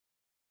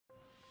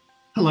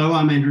Hello,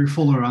 I'm Andrew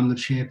Fuller. I'm the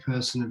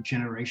chairperson of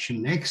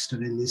Generation Next,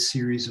 and in this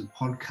series of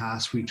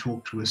podcasts, we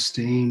talk to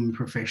esteemed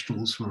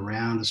professionals from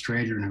around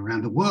Australia and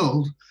around the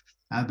world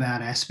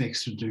about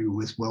aspects to do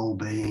with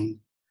well-being,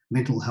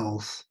 mental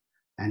health,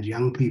 and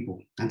young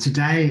people. And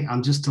today,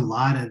 I'm just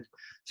delighted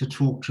to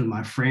talk to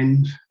my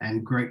friend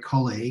and great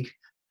colleague,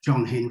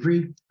 John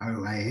Hendry,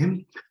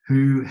 OAM,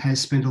 who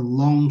has spent a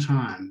long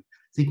time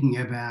thinking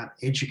about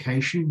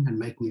education and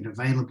making it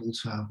available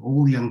to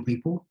all young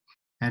people,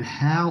 and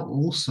how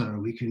also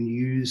we can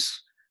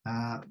use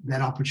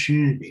that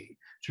opportunity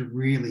to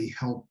really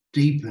help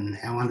deepen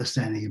our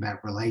understanding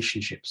about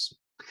relationships.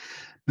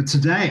 But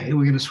today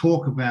we're going to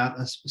talk about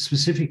a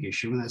specific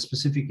issue, and that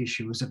specific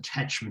issue is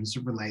attachment as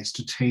it relates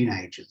to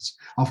teenagers.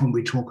 Often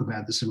we talk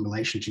about this in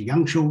relation to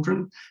young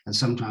children and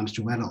sometimes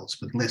to adults,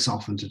 but less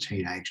often to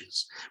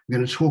teenagers. We're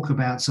going to talk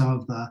about some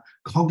of the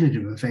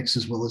cognitive effects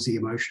as well as the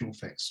emotional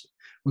effects.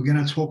 We're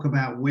going to talk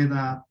about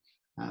whether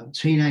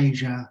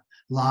teenager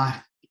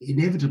life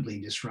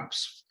inevitably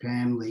disrupts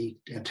family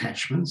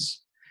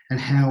attachments and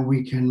how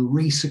we can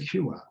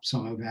re-secure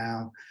some of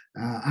our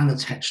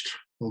unattached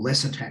or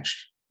less attached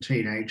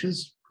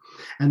teenagers,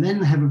 and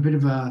then have a bit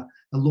of a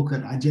look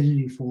at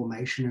identity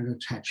formation and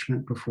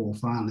attachment before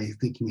finally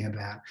thinking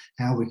about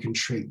how we can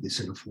treat this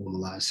in a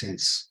formalized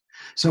sense.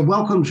 So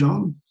welcome,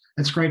 John.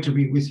 It's great to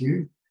be with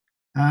you.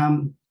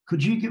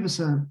 Could you give us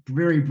a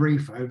very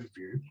brief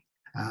overview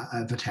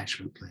of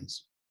attachment,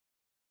 please?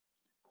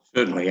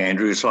 Certainly,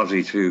 Andrew. It's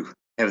lovely to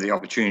have the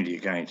opportunity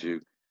again to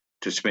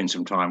spend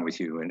some time with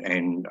you,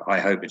 and I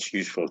hope it's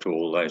useful to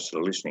all those that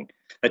are listening.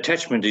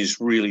 Attachment is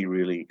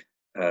really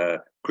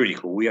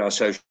critical. We are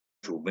social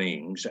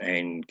beings,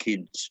 and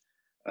kids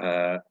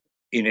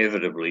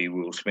inevitably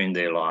will spend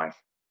their life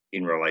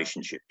in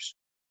relationships.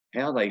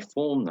 How they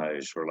form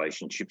those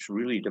relationships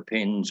really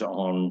depends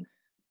on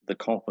the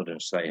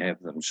confidence they have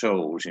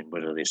themselves in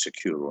whether they're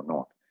secure or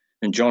not.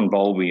 And John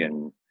Bowlby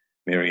and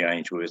Mary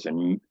Ainsworth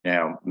and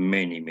now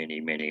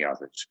many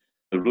others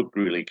have looked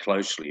really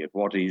closely at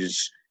what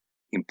is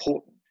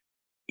important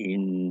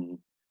in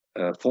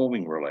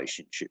forming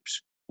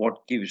relationships,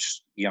 what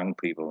gives young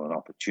people an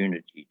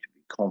opportunity to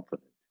be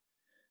confident,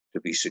 to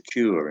be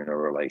secure in a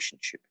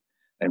relationship,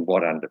 and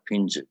what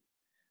underpins it.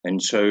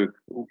 And so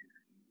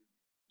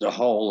the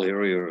whole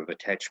area of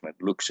attachment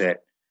looks at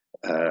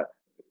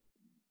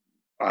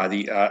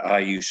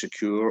are you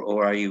secure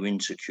or are you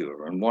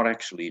insecure, and what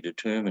actually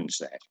determines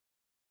that.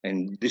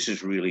 And this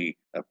is really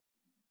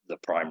the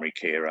primary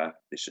carer,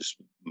 this is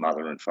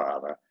mother and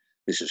father,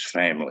 this is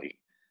family.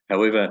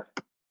 However,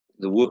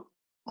 the world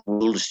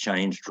has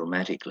changed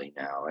dramatically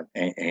now,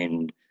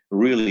 and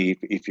really,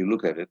 if you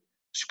look at it,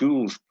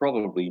 schools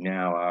probably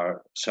now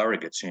are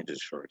surrogate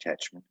centres for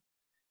attachment,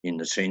 in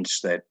the sense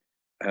that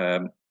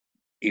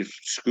if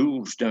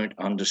schools don't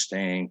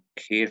understand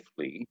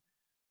carefully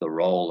the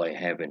role they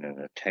have in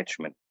an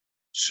attachment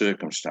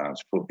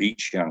circumstance for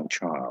each young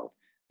child,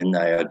 then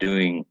they are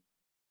doing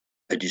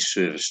a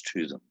disservice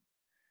to them.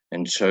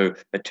 And so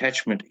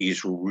attachment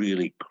is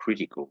really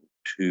critical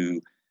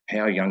to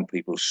how young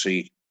people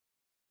see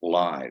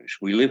lives.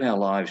 We live our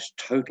lives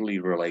totally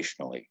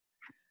relationally,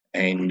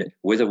 and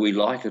whether we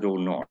like it or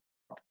not,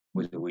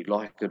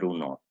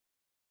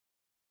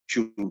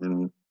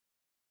 children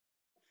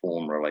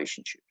form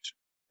relationships.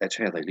 That's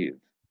how they live.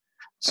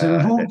 So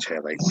that's how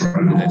they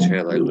grow. That's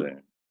how they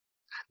learn.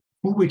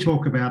 Before we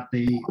talk about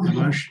the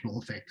emotional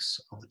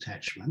effects of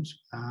attachment,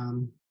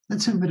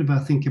 let's have a bit of a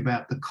think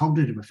about the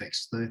cognitive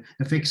effects, the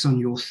effects on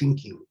your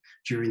thinking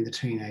during the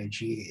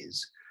teenage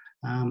years.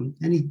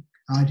 Any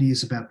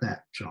ideas about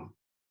that, John?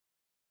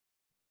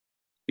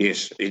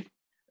 Yes,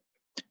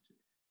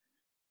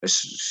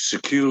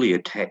 securely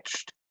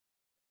attached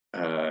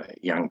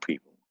young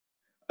people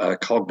are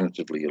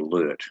cognitively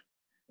alert.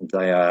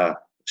 They are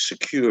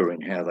secure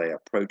in how they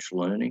approach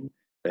learning.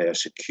 They are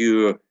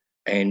secure,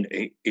 and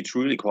it's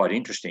really quite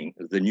interesting.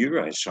 The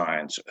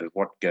neuroscience of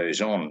what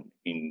goes on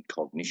in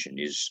cognition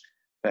is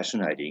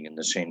fascinating, in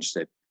the sense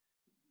that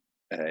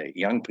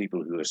young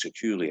people who are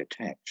securely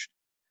attached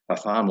are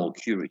far more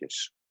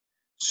curious.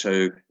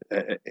 So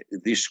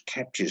this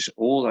captures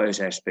all those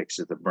aspects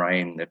of the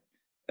brain that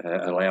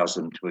allows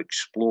them to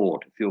explore,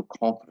 to feel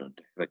confident,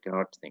 to have a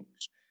go at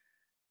things.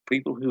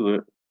 People who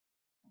are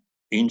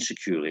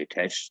insecurely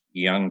attached,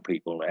 young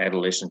people,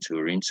 adolescents who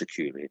are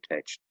insecurely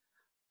attached,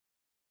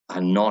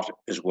 are not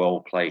as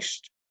well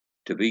placed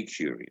to be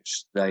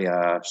curious. They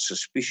are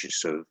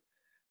suspicious of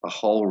a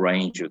whole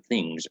range of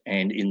things,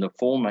 and in the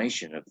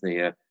formation of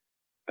their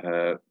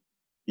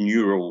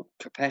neural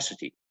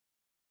capacity,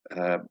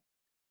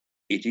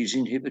 it is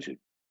inhibited.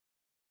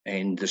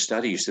 And the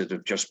studies that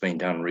have just been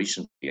done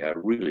recently are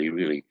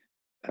really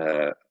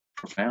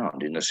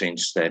profound, in the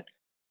sense that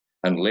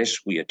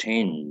unless we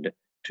attend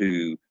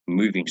to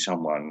moving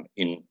someone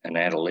in an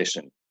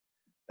adolescent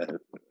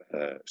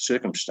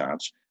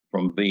circumstance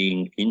from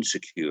being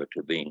insecure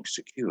to being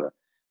secure,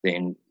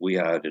 then we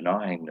are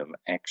denying them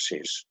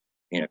access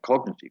in a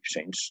cognitive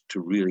sense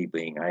to really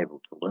being able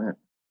to learn.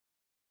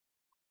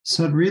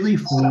 So it really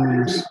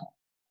forms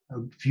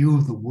view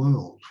of the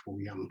world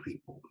for young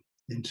people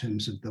in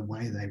terms of the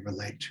way they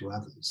relate to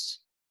others.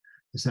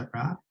 Is that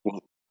right?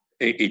 Well,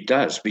 it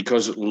does,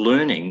 because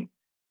learning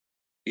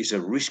is a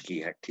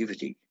risky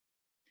activity.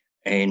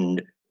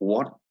 And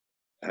what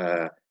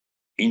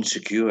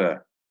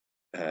insecure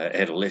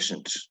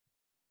adolescents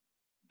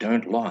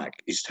don't like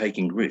is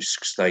taking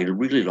risks. They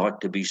really like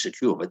to be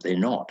secure, but they're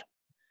not.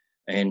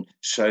 And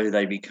so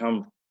they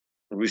become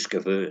risk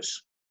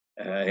averse,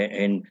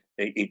 and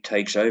it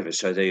takes over.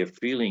 So they are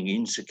feeling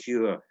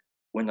insecure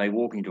when they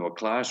walk into a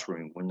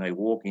classroom, when they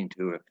walk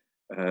into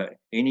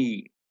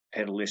any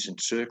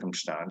adolescent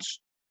circumstance.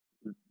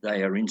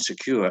 They are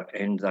insecure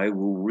and they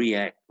will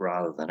react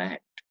rather than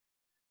act.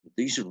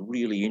 These are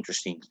really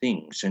interesting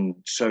things, and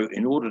so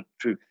in order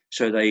to,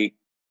 so they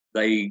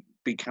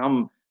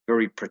become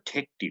very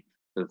protective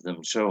of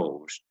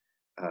themselves,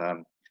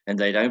 and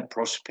they don't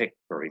prospect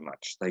very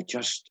much. They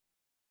just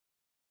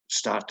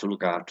start to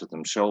look after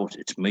themselves.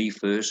 It's me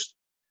first,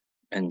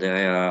 and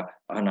they are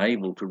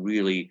unable to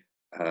really,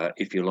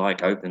 if you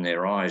like, open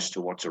their eyes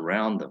to what's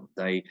around them.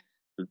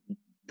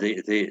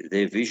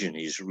 Their vision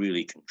is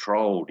really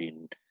controlled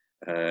in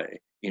a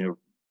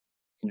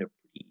pretty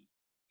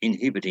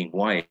inhibiting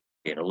way,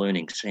 in a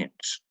learning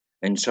sense.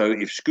 And so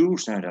if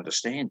schools don't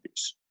understand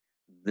this,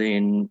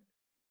 then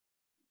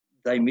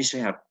they miss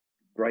out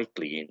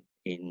greatly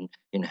in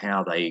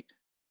how they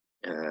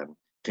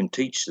can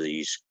teach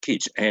these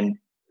kids. And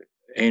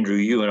Andrew,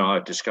 you and I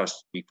have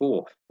discussed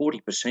before,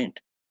 40%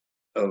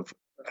 of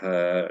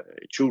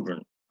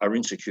children are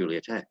insecurely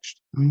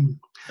attached. And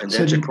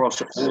that's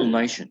across all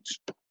nations.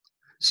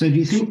 So do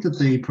you think that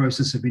the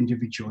process of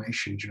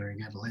individuation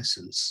during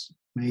adolescence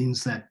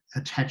means that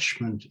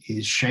attachment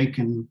is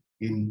shaken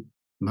in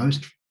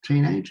most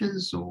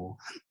teenagers, or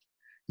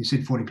you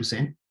said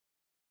 40%?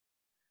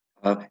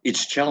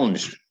 It's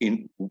challenged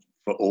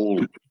for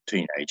all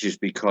teenagers,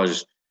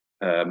 because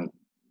the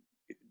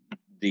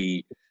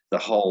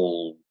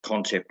whole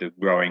concept of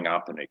growing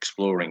up and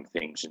exploring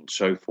things and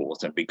so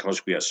forth, and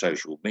because we are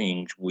social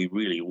beings, we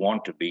really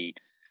want to be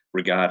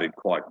regarded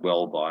quite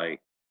well by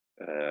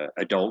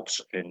adults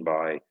and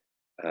by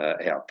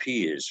our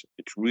peers.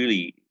 It's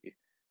really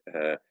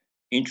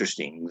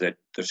interesting that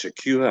the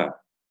secure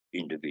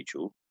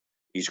individual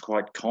is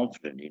quite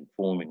confident in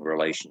forming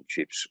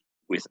relationships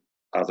with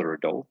other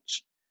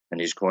adults,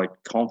 and is quite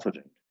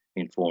confident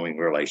in forming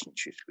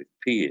relationships with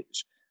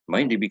peers,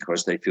 mainly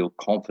because they feel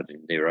confident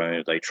in their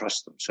own, they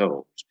trust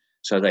themselves.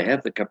 So they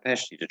have the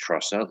capacity to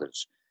trust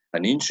others.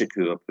 An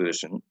insecure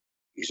person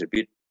is a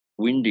bit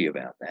windy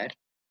about that.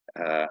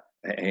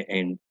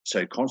 And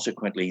so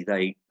consequently,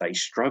 they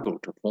struggle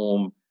to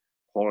form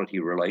quality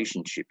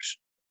relationships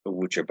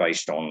which are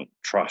based on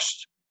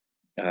trust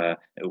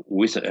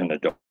with an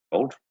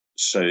adult.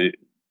 So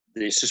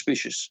they're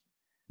suspicious.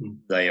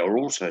 They are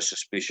also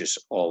suspicious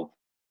of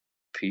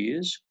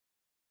peers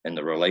and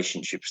the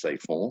relationships they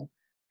form.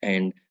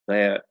 And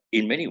they are,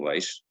 in many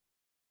ways,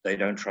 they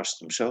don't trust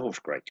themselves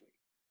greatly.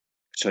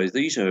 So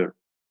these are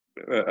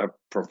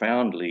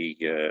profoundly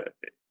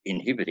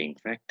inhibiting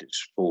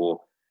factors for,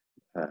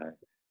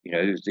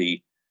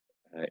 the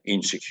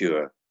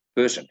insecure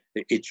person.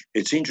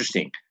 It's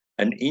interesting.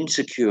 An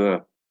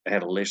insecure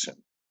adolescent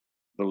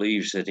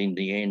believes that in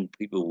the end,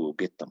 people will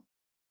get them.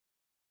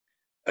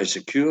 A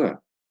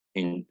secure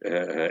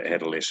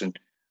adolescent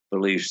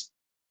believes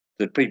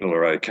that people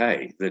are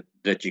okay,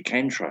 that you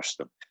can trust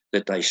them,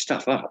 that they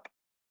stuff up,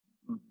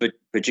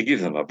 but you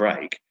give them a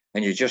break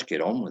and you just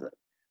get on with it.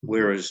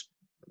 Whereas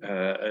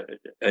an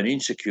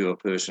insecure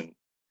person,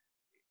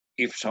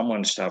 if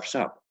someone stuffs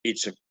up,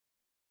 it's a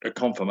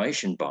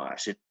confirmation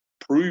bias. It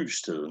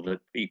proves to them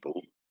that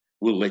people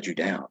will let you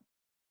down.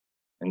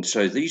 And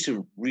so these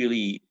are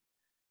really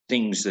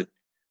things that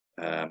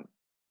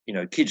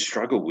kids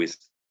struggle with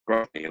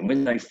greatly. And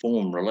when they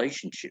form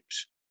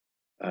relationships,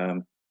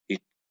 how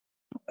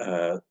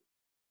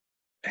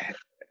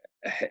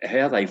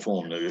they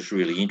form them is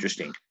really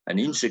interesting. An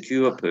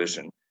insecure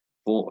person,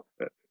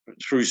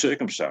 through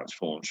circumstance,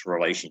 forms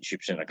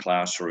relationships in a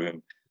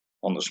classroom,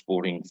 on the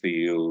sporting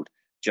field,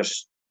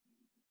 just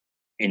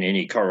in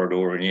any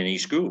corridor in any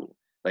school.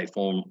 They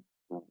form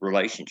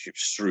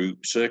relationships through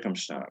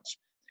circumstance,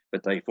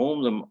 but they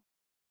form them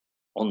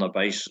on the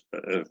base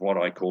of what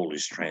I call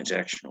is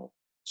transactional.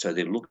 So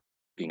they're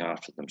looking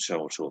after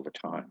themselves all the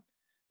time.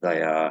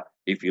 They are,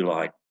 if you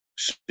like,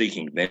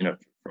 seeking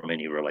benefit from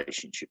any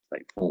relationship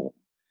they form.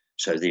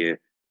 So they're,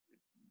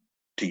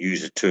 to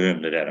use a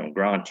term that Adam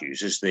Grant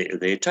uses,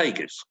 they're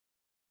takers.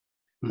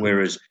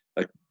 Whereas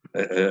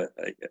an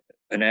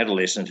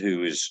adolescent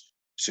who is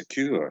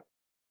secure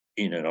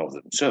in and of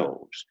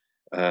themselves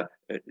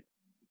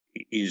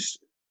is,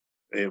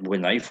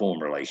 when they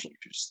form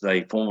relationships,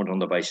 they form it on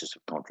the basis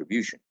of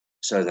contribution.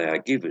 So they are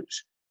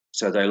givers.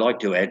 So they like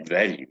to add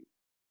value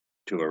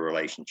to a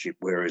relationship,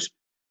 whereas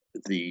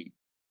the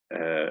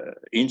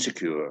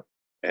insecure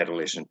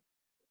adolescent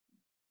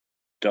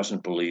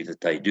doesn't believe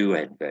that they do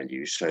add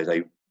value. So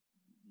they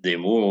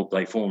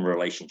form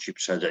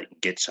relationships so they can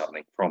get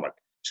something from it.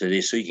 So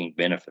they're seeking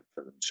benefit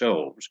for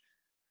themselves,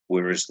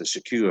 whereas the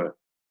secure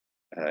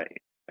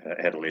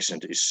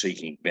adolescent is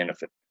seeking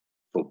benefit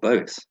for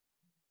both.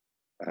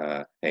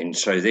 And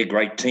so they're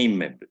great team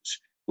members,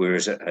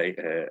 whereas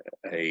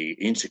a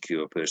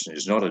insecure person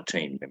is not a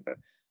team member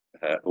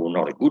or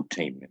not a good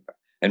team member.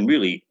 And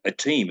really, a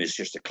team is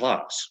just a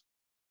class.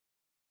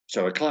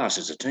 So a class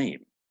is a team.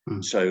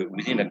 So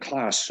within a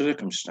class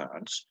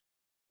circumstance,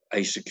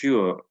 a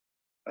secure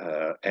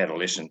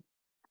adolescent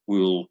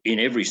will, in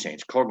every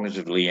sense,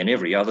 cognitively and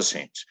every other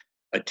sense,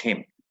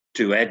 attempt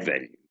to add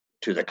value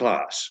to the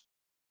class,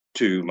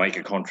 to make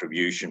a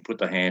contribution, put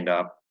the hand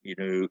up,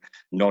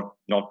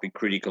 not be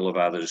critical of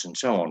others and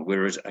so on.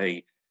 Whereas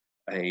a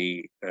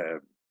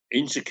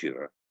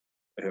insecure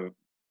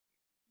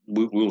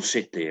will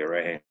sit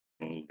there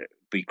and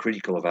be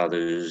critical of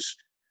others,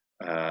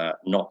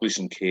 not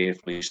listen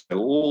carefully. So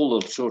all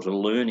the sort of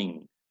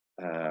learning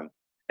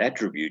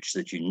attributes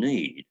that you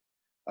need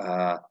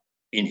are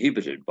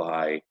inhibited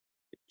by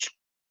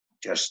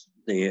just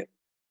their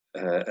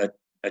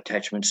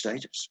attachment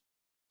status.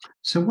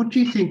 So what do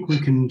you think we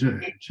can do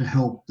to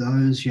help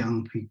those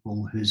young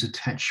people whose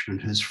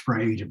attachment has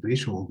frayed a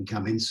bit or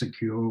become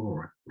insecure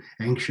or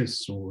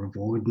anxious or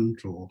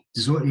avoidant or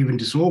even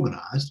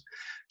disorganized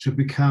to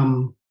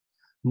become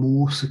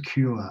more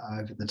secure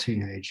over the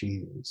teenage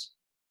years?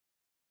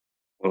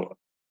 Well,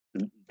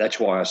 that's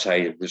why I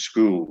say the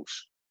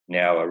schools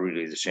now are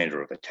really the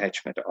centre of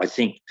attachment. I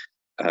think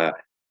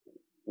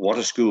what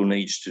a school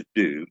needs to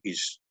do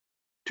is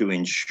to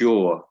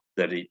ensure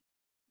that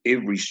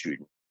every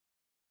student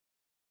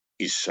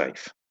is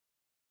safe,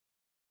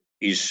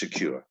 is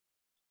secure.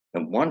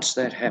 And once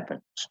that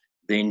happens,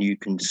 then you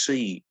can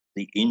see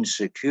the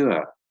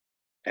insecure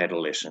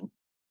adolescent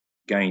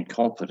gain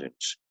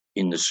confidence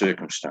in the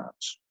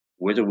circumstance.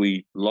 Whether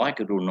we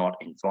like it or not,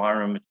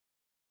 environment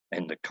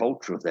and the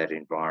culture of that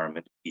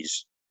environment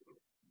is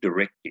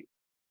directive.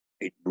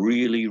 It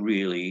really,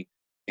 really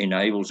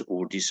enables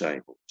or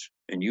disables.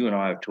 And you and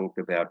I have talked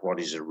about what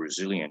is a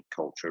resilient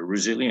culture. A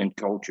resilient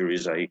culture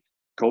is a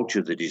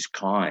culture that is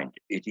kind.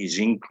 It is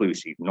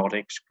inclusive, not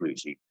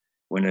exclusive.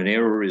 When an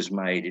error is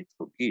made, it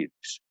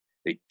forgives.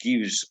 It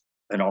gives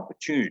an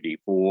opportunity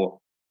for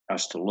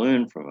us to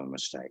learn from a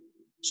mistake.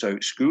 So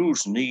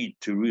schools need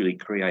to really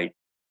create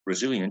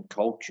resilient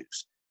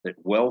cultures that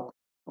welcome,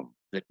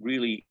 that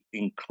really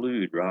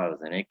include rather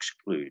than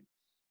exclude.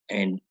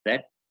 And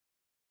that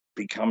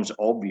becomes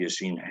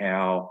obvious in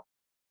how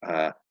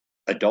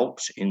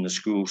adults in the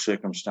school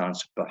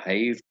circumstance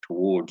behave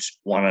towards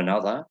one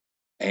another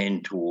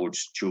and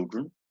towards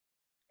children,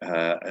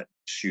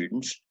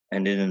 students.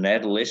 And in an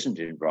adolescent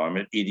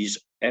environment, it is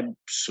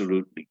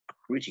absolutely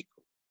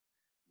critical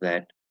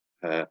that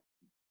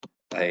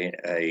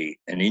an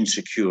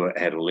insecure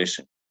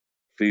adolescent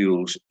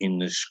feels in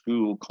the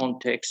school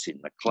context, in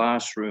the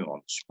classroom, on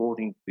the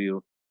sporting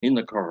field, in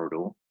the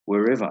corridor,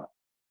 wherever,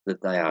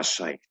 that they are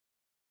safe.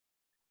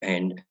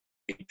 And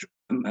it's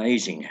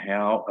amazing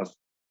how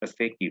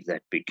effective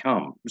that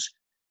becomes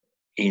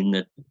in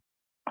that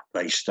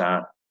they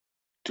start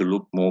to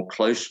look more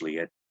closely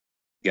at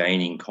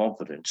gaining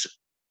confidence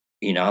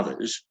in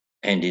others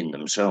and in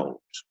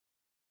themselves.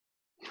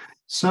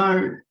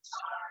 So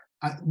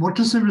what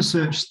does the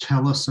research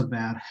tell us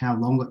about how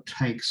long it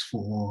takes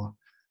for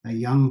a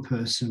young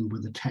person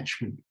with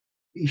attachment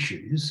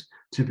issues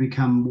to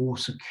become more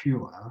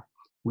secure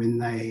when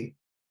they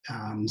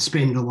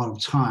spend a lot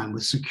of time in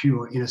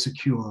a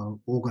secure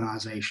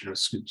organization, a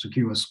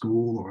secure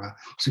school, or a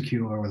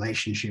secure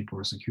relationship,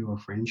 or a secure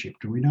friendship?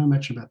 Do we know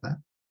much about that?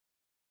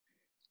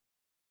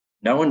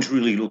 No one's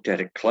really looked at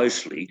it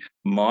closely.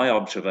 My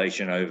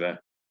observation over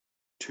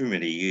too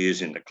many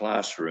years in the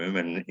classroom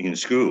and in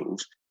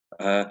schools,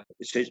 it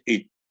says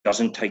it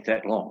doesn't take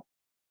that long.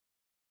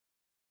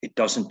 It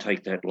doesn't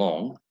take that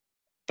long,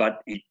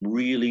 but it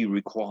really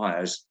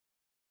requires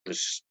the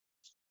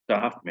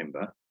staff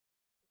member,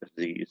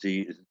 the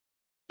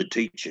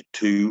teacher,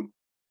 to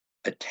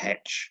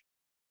attach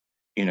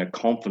in a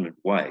confident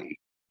way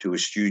to a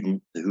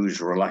student who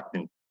is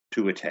reluctant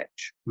to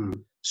attach.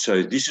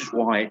 So this is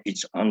why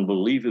it's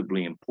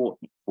unbelievably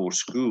important for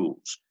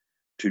schools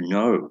to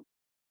know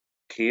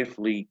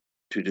carefully,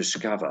 to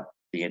discover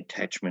the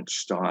attachment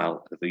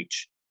style of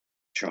each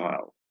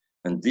child.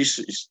 And this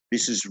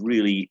is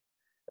really,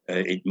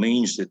 it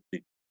means that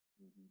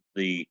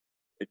the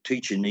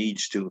teacher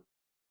needs to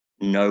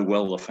know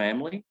well the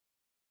family.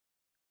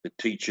 The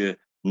teacher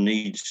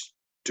needs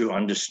to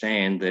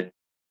understand that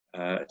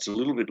it's a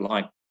little bit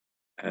like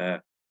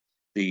an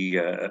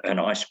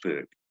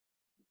iceberg.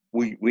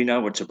 We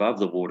know what's above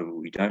the water, but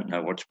we don't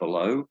know what's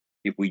below.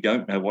 If we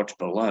don't know what's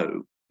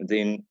below,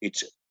 then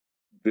it's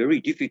very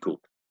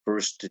difficult for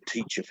us to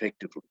teach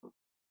effectively,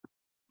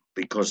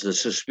 because the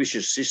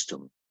suspicious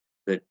system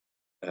that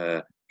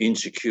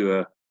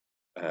insecure,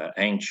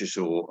 anxious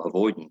or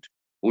avoidant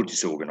or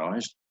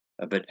disorganized,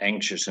 but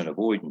anxious and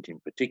avoidant in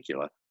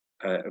particular,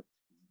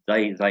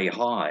 they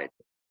hide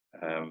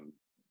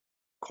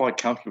quite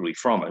comfortably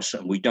from us,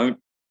 and we don't.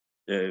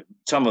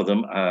 Some of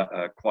them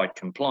are quite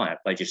compliant.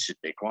 They just sit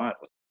there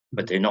quietly,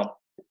 but they're not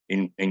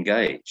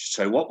engaged.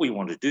 So what we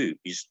want to do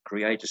is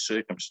create a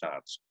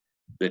circumstance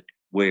that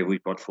where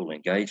we've got full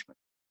engagement.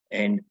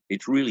 And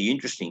it's really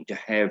interesting to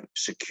have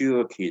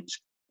secure kids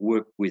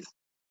work with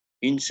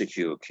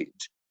insecure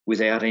kids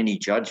without any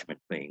judgment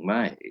being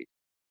made,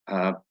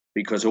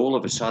 because all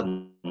of a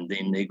sudden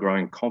then they're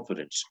growing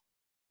confidence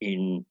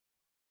in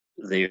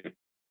their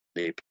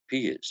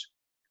peers.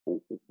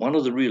 One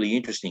of the really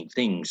interesting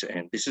things,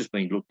 and this has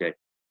been looked at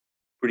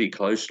pretty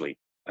closely,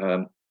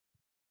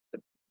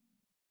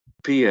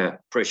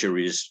 peer pressure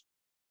is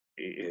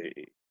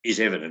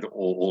evident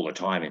all the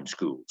time in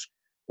schools.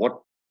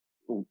 What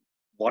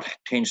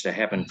tends to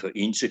happen for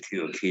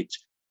insecure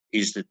kids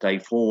is that they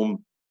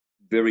form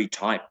very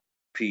tight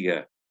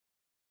peer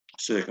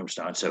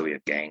circumstance. So we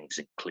have gangs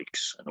and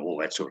cliques and all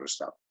that sort of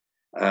stuff.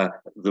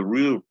 The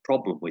real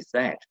problem with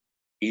that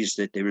is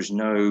that there is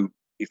no,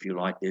 if you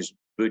like, there's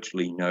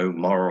virtually no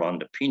moral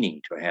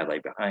underpinning to how they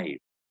behave.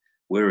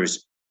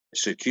 Whereas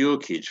secure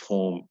kids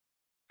form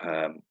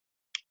the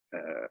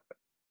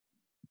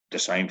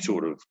same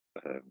sort of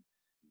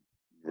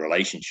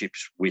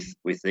relationships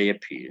with their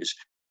peers.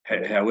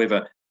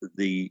 However,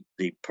 the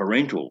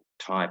parental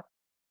type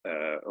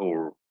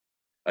or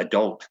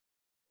adult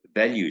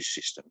value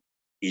system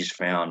is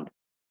found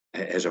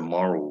as a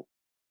moral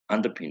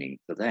underpinning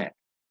for that.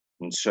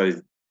 And so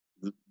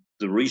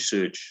the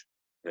research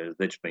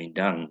that's been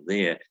done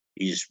there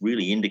is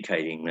really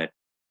indicating that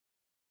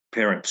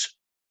parents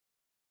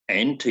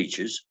and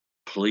teachers,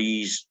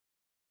 please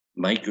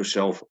make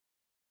yourself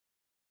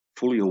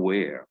fully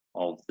aware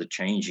of the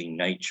changing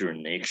nature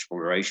and the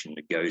exploration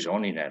that goes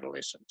on in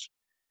adolescence,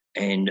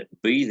 and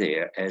be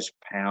there as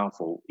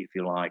powerful, if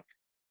you like,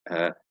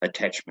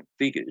 attachment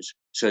figures,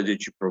 so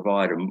that you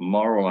provide a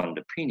moral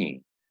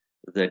underpinning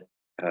that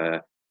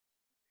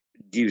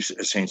gives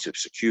a sense of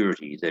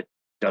security that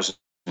doesn't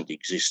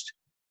exist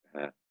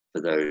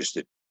for those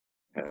that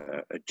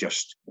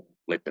just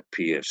let the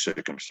peer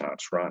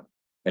circumstance run.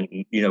 And,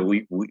 you know,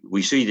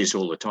 we see this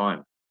all the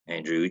time,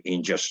 Andrew,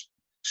 in just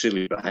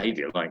silly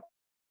behaviour. Like,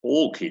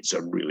 all kids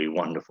are really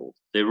wonderful.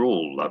 They're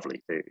all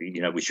lovely.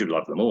 You know, we should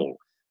love them all.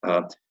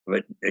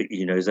 But,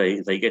 you know,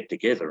 they get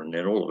together and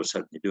then all of a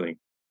sudden they're doing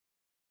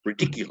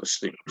ridiculous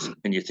things.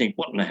 And you think,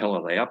 what in the hell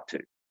are they up to?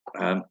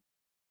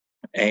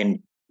 And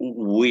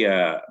we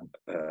are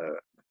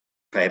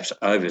perhaps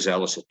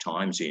overzealous at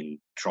times in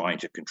trying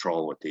to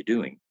control what they're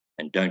doing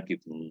and don't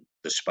give them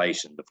the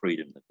space and the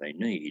freedom that they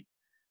need.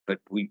 But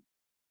we,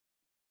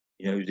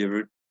 you know, there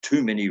are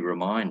too many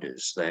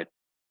reminders that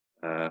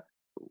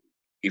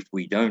if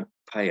we don't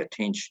pay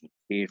attention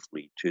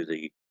carefully to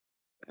the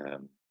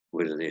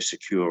whether they're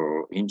secure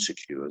or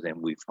insecure,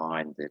 then we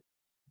find that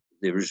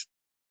there is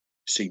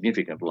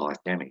significant life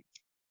damage.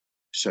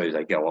 So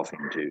they go off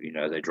into, you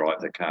know, they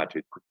drive the car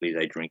too quickly,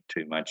 they drink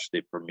too much,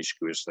 they're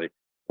promiscuous, they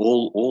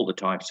all the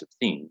types of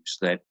things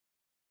that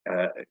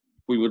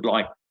we would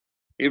like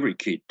every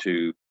kid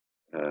to,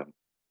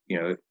 you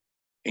know,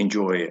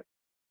 enjoy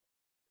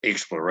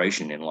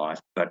exploration in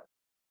life, but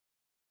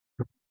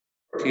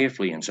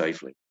carefully and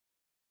safely.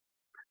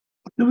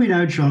 Do we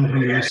know, John, from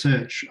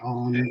research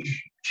on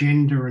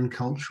gender and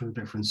cultural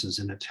differences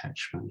in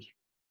attachment?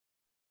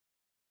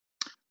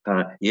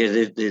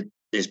 Yeah,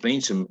 there's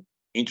been some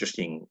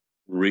interesting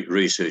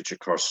research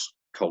across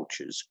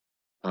cultures.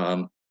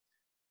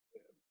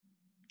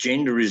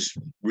 Gender is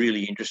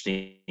really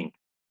interesting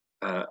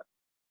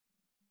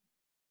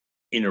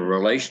in a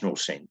relational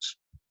sense,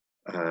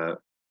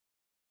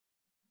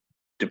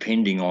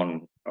 depending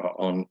on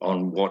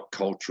what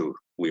culture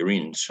we're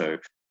in. So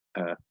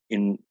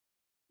in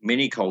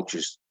many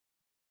cultures,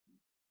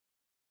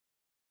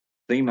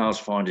 females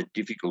find it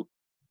difficult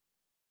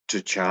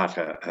to chart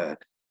a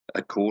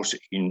course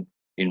in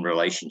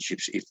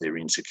relationships if they're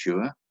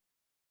insecure.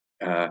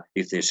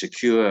 If they're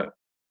secure,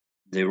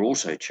 they're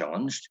also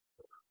challenged,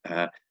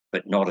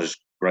 but not as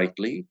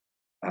greatly.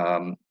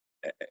 Men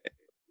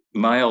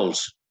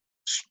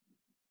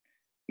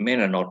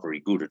are not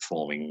very good at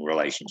forming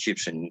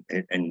relationships,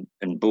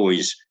 and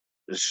boys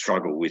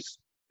struggle with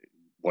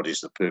what is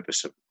the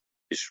purpose of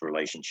this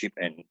relationship.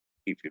 And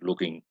if you're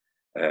looking,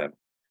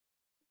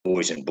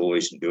 boys and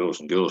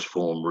girls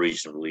form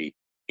reasonably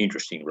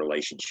interesting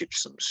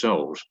relationships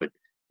themselves. But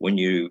when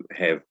you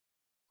have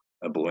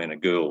a boy and a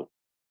girl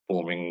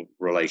forming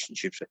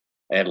relationships,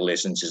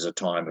 adolescence is a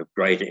time of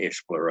greater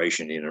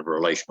exploration in a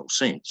relational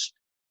sense.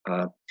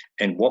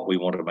 And what we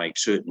want to make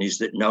certain is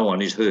that no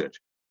one is hurt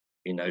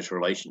in those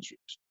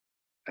relationships.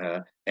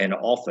 And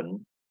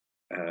often,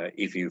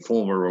 if you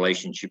form a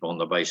relationship on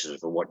the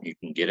basis of what you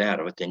can get out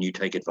of it, then you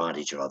take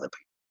advantage of other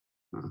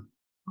people.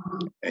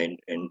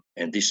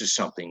 And this is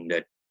something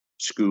that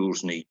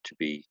schools need to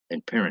be,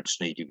 and parents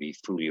need to be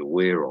fully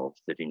aware of,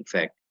 that in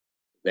fact,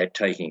 that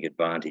taking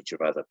advantage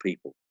of other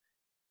people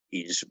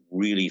is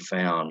really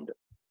found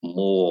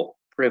more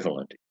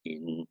prevalent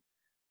in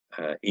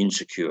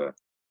insecure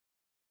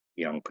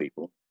young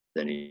people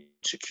than in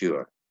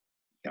secure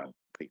young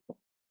people.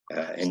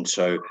 And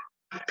so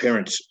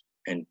parents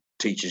and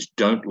teachers,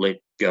 don't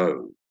let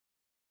go.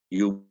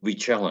 You'll be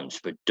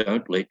challenged, but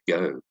don't let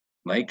go.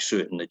 Make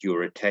certain that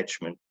your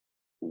attachment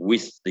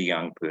with the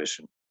young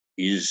person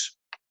is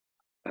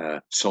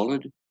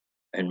solid,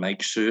 and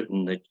make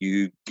certain that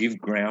you give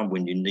ground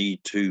when you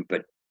need to,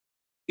 but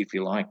if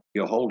you like,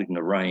 you're holding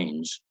the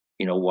reins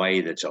in a way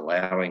that's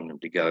allowing them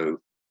to go,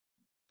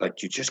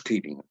 but you're just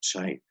keeping them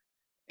safe.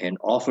 And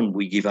often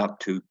we give up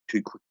too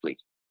quickly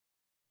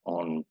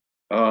on,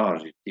 oh,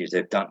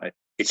 they've done it.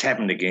 It's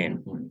happened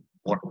again.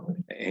 What?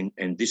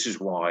 And this is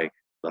why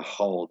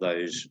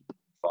those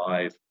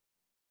 5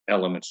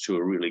 elements to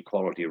a really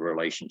quality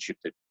relationship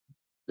that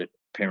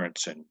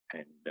parents and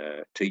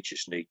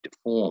teachers need to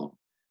form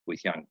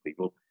with young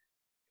people.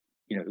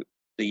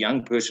 The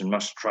young person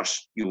must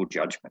trust your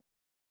judgment.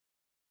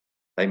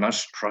 They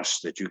must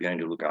trust that you're going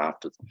to look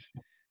after them.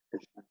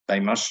 They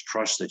must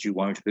trust that you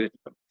won't hurt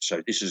them.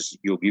 So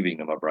you're giving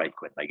them a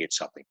break when they get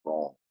something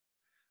wrong.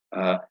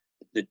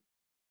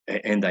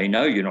 And they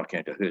know you're not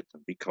going to hurt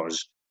them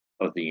because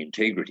of the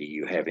integrity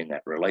you have in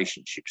that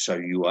relationship. So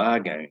you are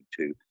going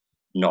to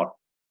not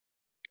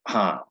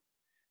harm,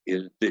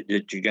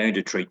 that you're going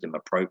to treat them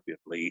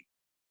appropriately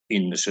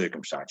in the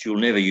circumstance. You'll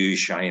never use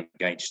shame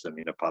against them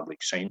in a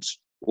public sense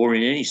or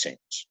in any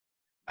sense.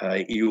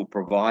 You'll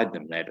provide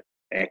them that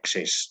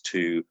access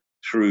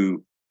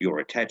through your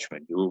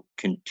attachment. You'll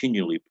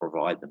continually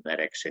provide them that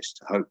access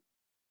to hope,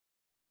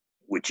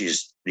 which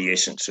is the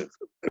essence of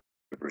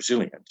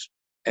resilience.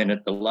 And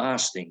the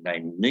last thing they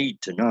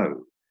need to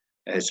know,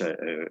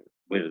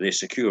 whether they're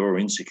secure or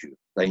insecure,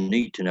 they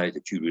need to know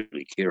that you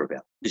really care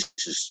about them.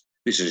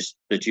 This is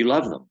that you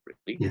love them,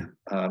 really, yeah.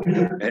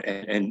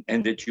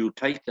 And that you'll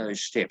take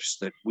those steps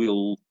that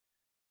will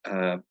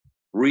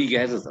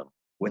regather them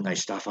when they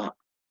stuff up.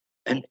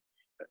 And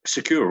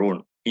secure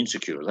or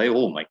insecure, they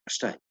all make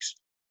mistakes,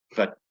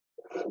 but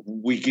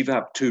we give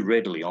up too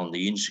readily on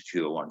the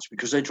insecure ones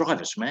because they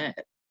drive us mad,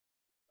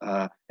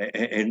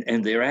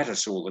 and they're at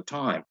us all the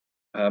time,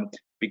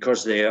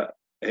 because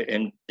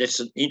and that's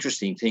an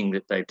interesting thing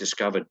that they've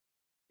discovered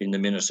in the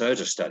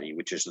Minnesota study,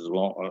 which is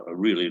a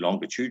really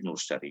longitudinal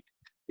study,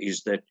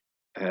 is that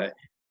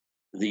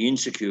the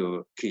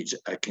insecure kids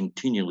are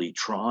continually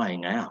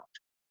trying out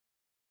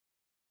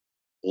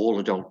all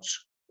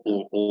adults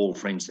or all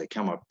friends that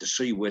come up to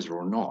see whether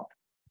or not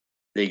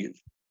they're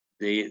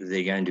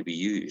going to be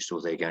used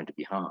or they're going to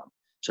be harmed.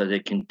 So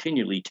they're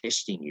continually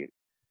testing you,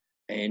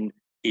 and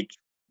it's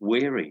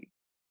wary.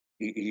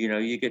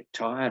 You get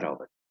tired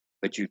of it,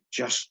 but you've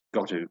just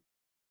got to,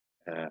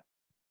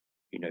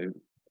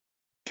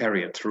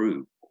 carry it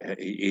through.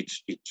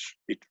 It's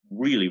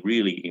really,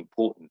 really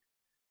important,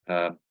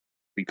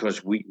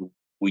 because we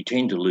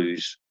tend to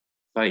lose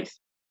faith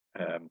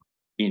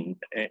in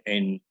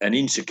an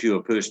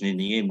insecure person. In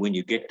the end, when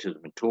you get to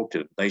them and talk to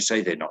them, they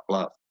say they're not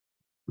loved.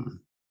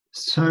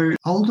 So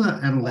older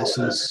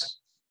adolescents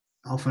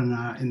often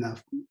are in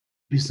the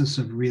business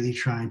of really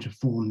trying to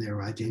form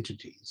their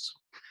identities.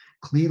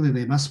 Clearly,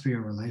 there must be a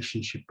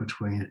relationship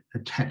between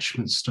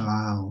attachment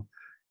style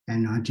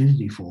and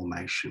identity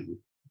formation.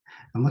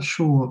 I'm not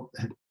sure,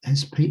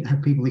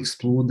 have people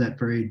explored that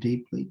very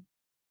deeply?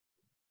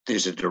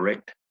 There's a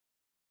direct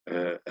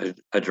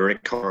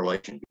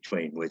correlation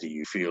between whether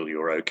you feel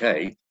you're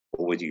okay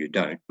or whether you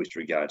don't with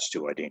regards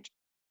to identity.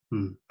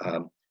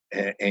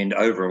 And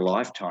over a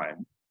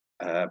lifetime,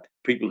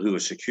 people who are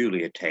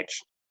securely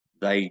attached,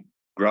 they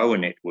grow a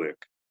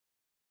network,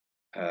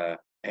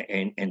 and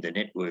the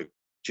network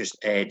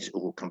just adds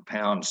or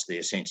compounds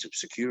their sense of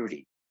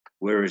security.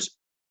 Whereas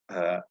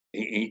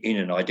in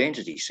an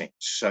identity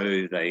sense,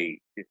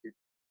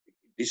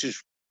 this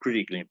is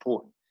critically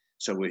important.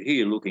 So we're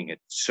here looking at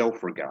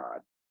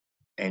self-regard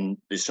and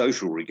the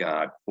social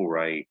regard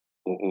or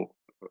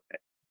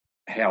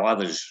how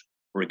others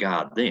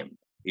regard them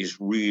is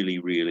really,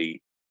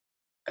 really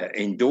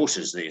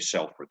endorses their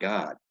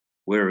self-regard.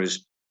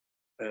 Whereas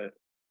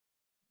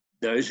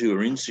those who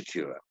are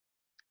insecure,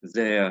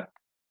 they're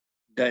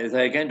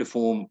going to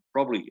form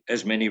probably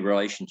as many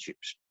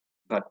relationships,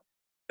 but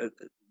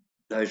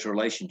those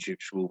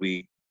relationships will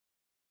be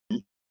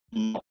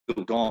not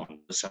built on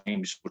the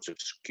same sorts of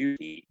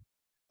security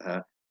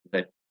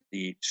that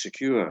the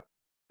secure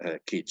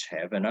kids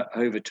have. And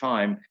over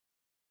time,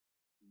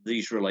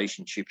 these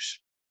relationships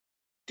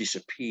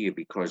disappear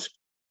because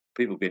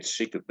people get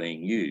sick of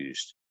being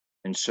used.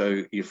 And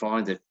so you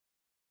find that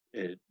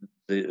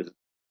the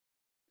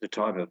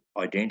type of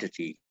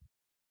identity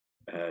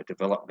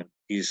development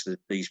is that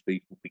these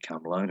people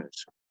become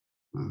loners.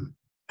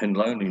 And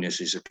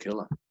loneliness is a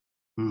killer.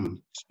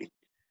 And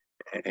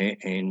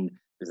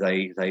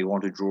they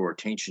want to draw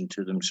attention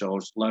to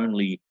themselves.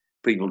 Lonely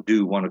people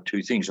do one of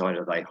two things: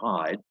 either they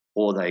hide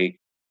or they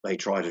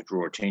try to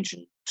draw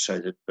attention so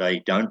that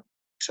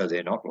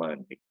they're not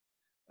lonely.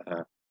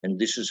 And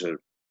this is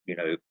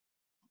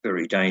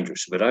very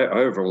dangerous. But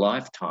over a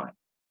lifetime,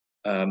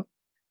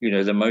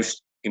 the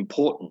most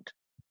important,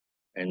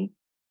 and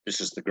this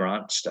is the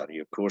Grant study,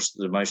 of course,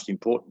 the most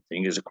important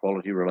thing is a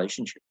quality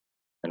relationship.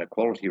 And a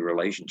quality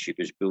relationship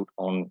is built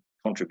on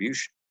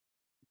contribution.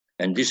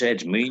 And this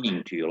adds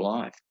meaning to your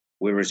life.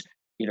 Whereas,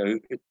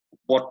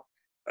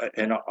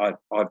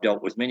 I've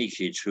dealt with many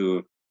kids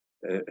who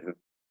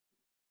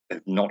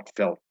have not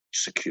felt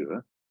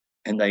secure,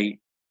 and they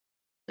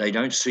They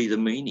don't see the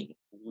meaning.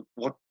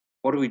 What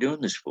are we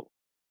doing this for?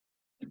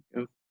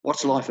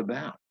 What's life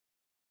about?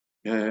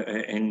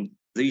 And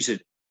these are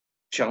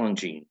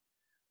challenging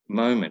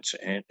moments,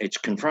 and it's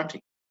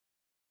confronting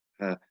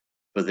for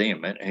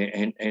them.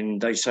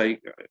 And they say,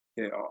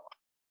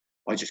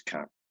 I just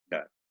can't.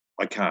 No,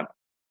 I can't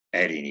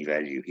add any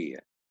value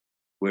here.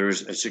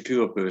 Whereas a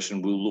secure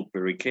person will look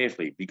very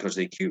carefully because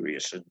they're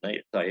curious and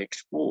they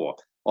explore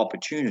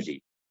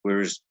opportunity,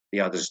 whereas the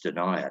others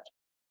deny it.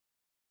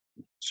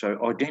 So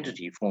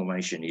identity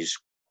formation is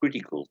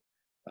critical.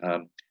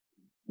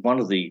 One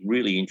of the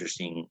really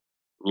interesting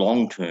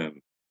long-term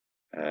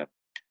uh,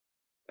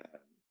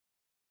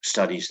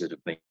 studies that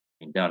have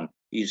been done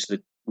is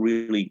that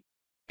really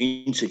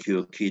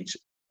insecure kids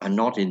are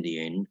not in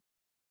the end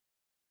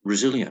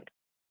resilient,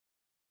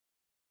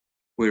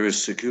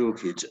 whereas secure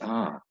kids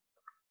are.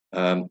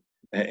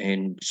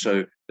 And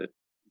so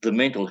the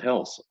mental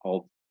health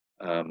of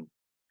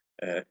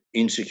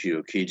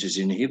insecure kids is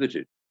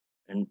inhibited,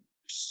 and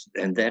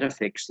that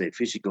affects their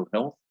physical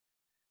health.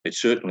 It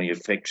certainly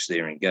affects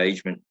their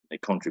engagement, their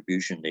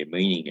contribution, their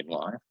meaning in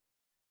life,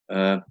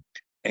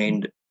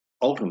 and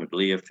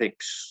ultimately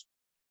affects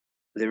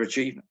their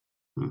achievement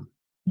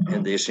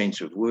and their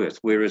sense of worth.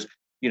 Whereas,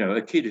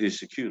 a kid who's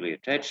securely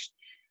attached,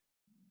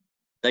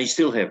 they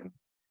still have,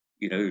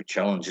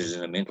 challenges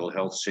in a mental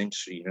health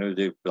sense.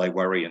 They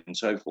worry and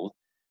so forth,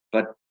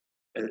 but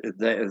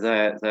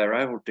they're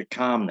able to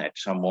calm that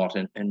somewhat,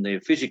 and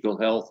their physical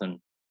health and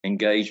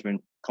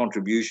engagement,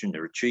 contribution,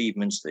 their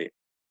achievements, their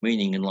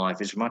meaning in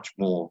life is much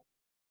more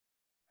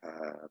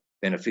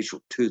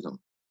beneficial to them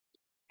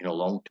in a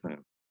long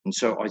term. And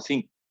so I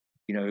think,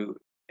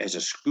 as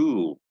a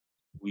school,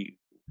 we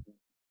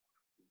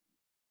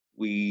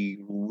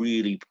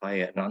really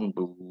play an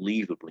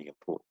unbelievably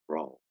important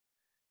role.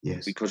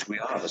 Yes. Because we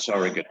are the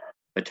surrogate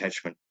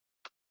attachment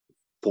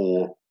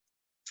for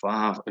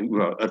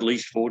at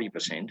least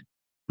 40%,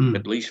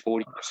 at least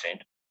 40%.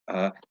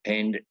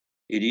 And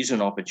it is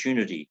an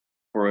opportunity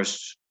for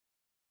us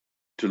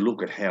to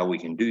look at how we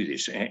can do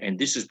this. And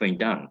this has been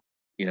done.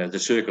 The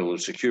circle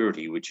of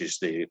security, which is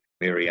the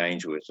Mary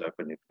Ainsworth up,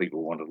 and if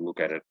people want to look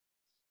at it,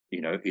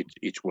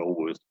 it's well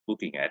worth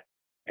looking at.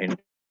 And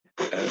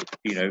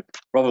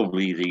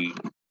probably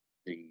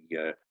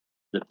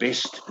the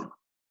best,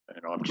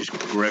 and I'm just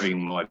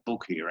grabbing my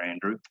book here,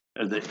 Andrew,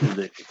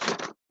 the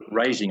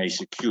Raising a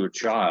Secure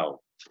Child,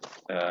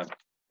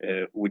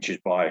 which is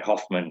by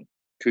Hoffman,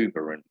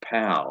 Cooper and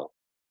Powell,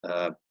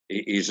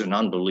 is an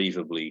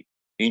unbelievably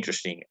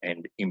interesting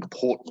and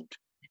important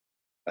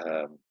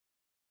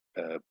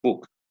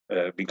book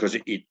because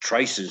it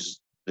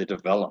traces the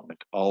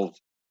development of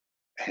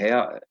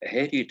how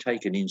do you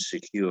take an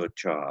insecure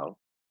child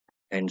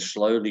and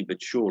slowly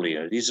but surely,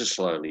 and it is a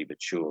slowly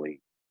but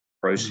surely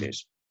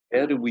process,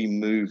 how do we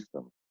move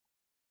them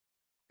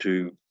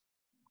to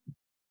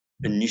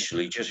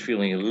initially just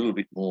feeling a little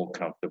bit more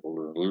comfortable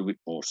and a little bit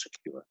more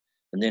secure?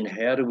 And then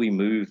how do we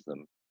move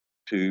them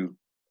to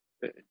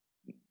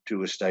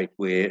a state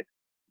where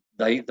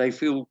they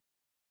feel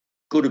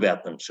good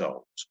about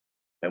themselves?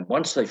 And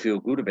once they feel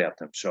good about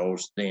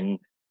themselves, then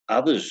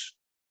others,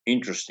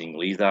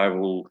 interestingly, they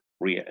will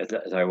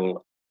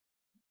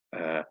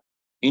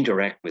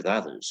interact with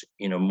others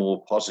in a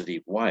more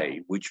positive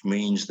way, which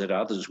means that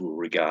others will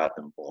regard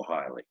them more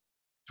highly.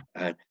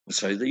 And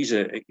so these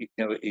are,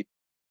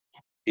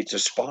 it's a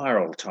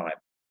spiral type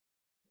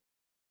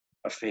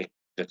effect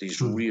that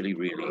is really,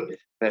 really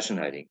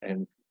fascinating.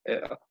 And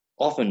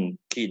often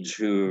kids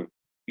who,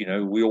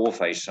 we all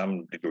face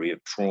some degree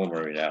of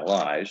trauma in our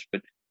lives,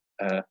 but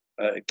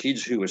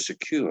kids who are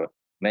secure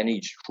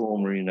manage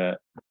trauma in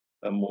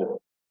a more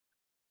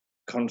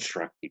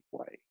constructive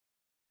way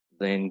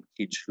than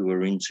kids who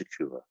are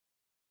insecure.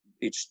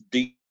 It's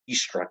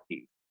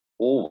destructive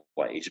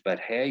always, but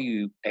how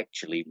you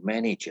actually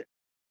manage it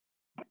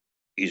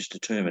is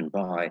determined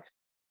by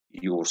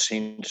your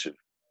sense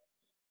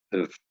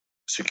of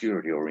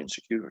security or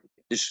insecurity.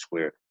 This is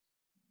where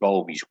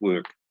Bowlby's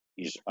work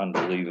is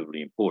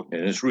unbelievably important.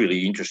 And it's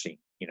really interesting,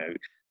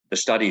 the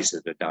studies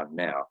that are done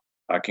now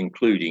are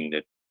concluding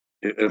that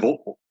of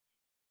all,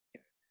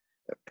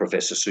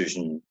 Professor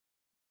Susan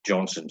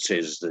Johnson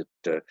says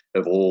that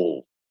of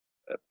all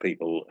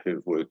people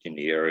who've worked in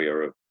the area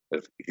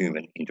of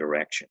human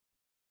interaction,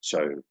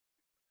 so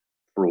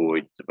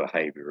Freud, the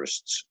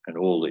behaviorists, and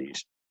all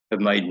these have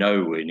made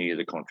nowhere near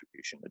the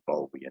contribution that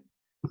Bowlby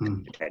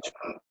and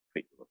attachment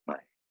people have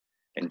made.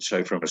 And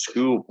so from a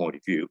school point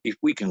of view, if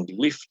we can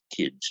lift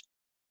kids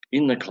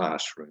in the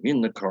classroom,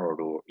 in the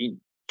corridor, in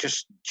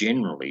just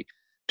generally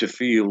to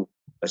feel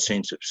a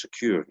sense of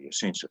security, a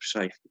sense of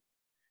safety,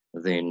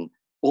 then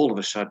all of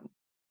a sudden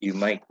you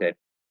make that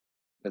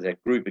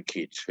group of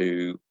kids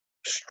who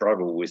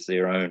struggle with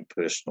their own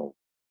personal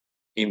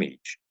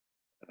image.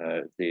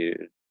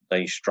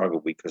 They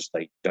struggle because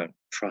they don't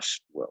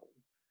trust well.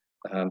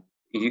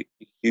 You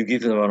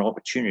give them an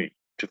opportunity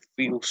to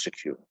feel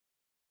secure.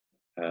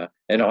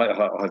 And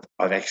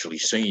I've actually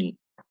seen,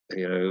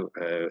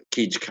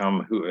 kids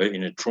come who are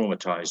in a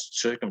traumatized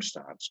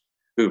circumstance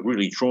who are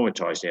really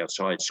traumatized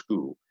outside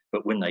school,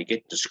 but when they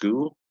get to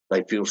school,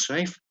 they feel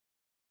safe.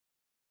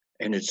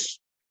 And it's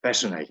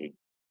fascinating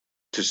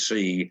to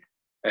see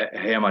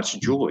how much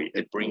joy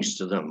it brings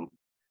to them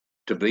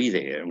to be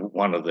there. And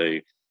one of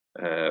the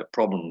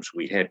problems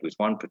we had with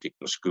one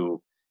particular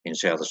school in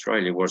South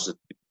Australia was that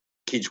the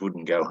kids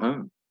wouldn't go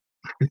home.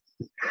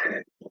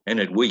 And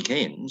at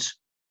weekends,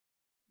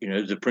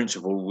 the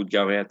principal would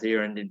go out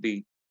there and there'd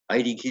be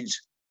 80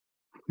 kids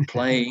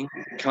playing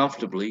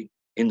comfortably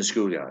in the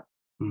schoolyard.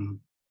 Mm.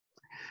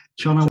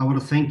 John, I want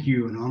to thank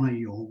you and honour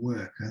your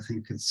work. I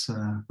think it's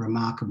a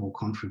remarkable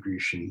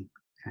contribution,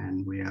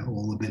 and we are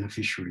all the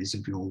beneficiaries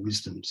of your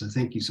wisdom. So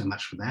thank you so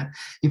much for that.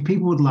 If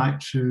people would like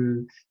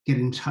to get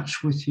in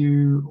touch with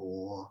you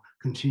or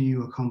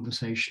continue a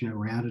conversation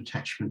around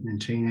attachment in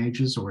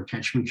teenagers or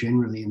attachment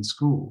generally in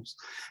schools,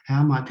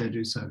 how might they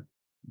do so?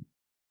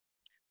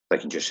 They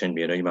can just send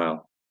me an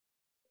email.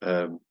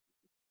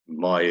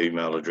 My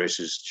email address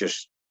is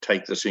just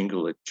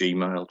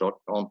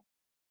takethesingle@gmail.com.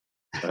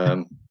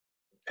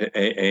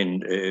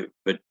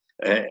 But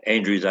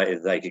Andrew,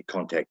 they could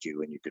contact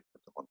you and you could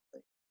put them on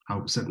there.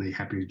 I'm certainly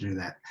happy to do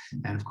that.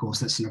 And of course,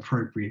 that's an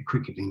appropriate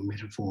cricketing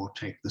metaphor,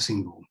 take the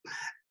single.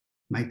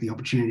 Make the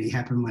opportunity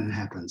happen when it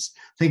happens.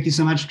 Thank you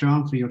so much,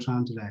 John, for your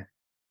time today.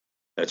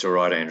 That's all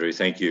right, Andrew.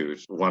 Thank you.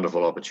 It's a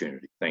wonderful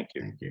opportunity. Thank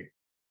you. Thank you.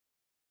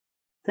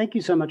 Thank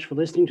you so much for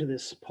listening to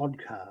this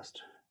podcast.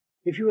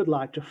 If you would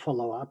like to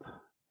follow up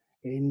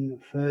in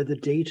further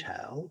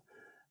detail,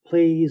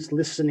 please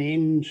listen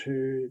in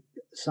to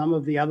some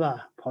of the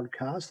other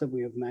podcasts that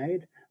we have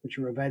made, which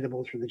are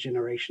available through the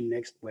Generation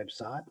Next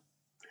website.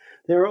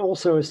 There are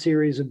also a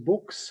series of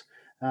books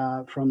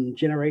from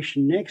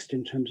Generation Next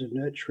in terms of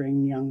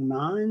nurturing young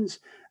minds,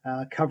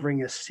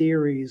 covering a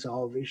series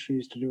of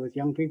issues to do with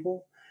young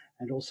people,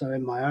 and also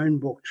in my own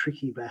book,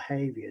 Tricky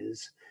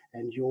Behaviours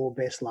and Your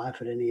Best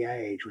Life at Any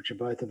Age, which are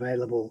both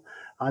available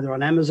either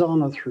on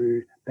Amazon or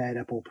through Bad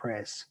Apple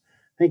Press.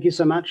 Thank you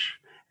so much,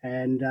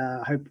 and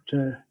hope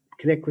to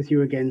connect with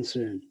you again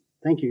soon.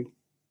 Thank you.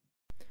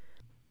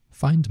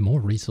 Find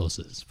more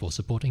resources for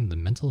supporting the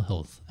mental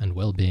health and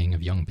well-being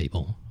of young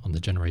people on the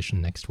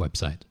Generation Next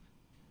website.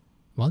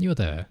 While you're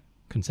there,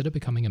 consider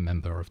becoming a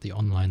member of the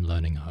Online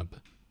Learning Hub,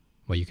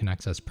 where you can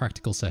access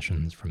practical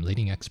sessions from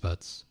leading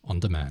experts on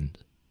demand.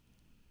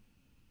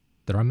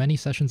 There are many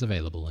sessions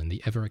available in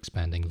the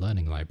ever-expanding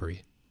Learning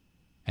Library,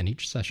 and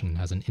each session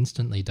has an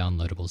instantly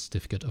downloadable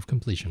certificate of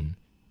completion,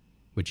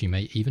 which you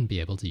may even be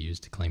able to use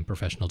to claim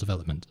professional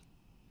development.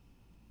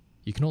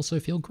 You can also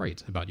feel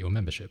great about your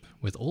membership,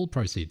 with all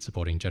proceeds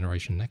supporting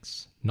Generation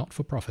Next's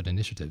not-for-profit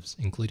initiatives,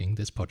 including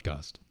this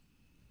podcast.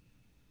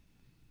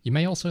 You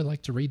may also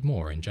like to read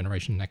more in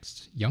Generation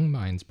Next's Young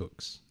Minds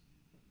books.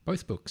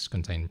 Both books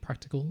contain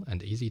practical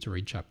and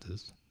easy-to-read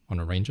chapters on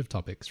a range of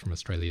topics from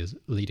Australia's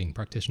leading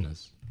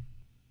practitioners.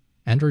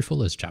 Andrew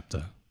Fuller's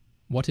chapter,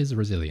 What is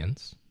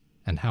Resilience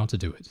and How to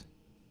Do It,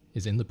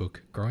 is in the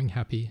book Growing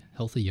Happy,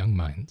 Healthy Young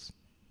Minds,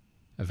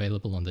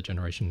 available on the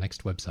Generation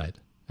Next website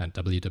at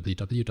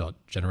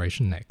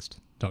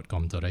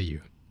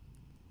www.generationnext.com.au.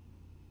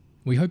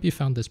 We hope you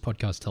found this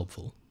podcast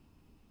helpful.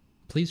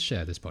 Please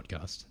share this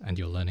podcast and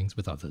your learnings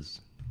with others.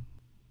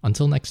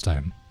 Until next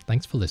time,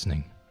 thanks for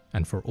listening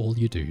and for all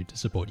you do to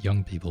support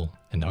young people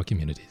in our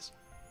communities.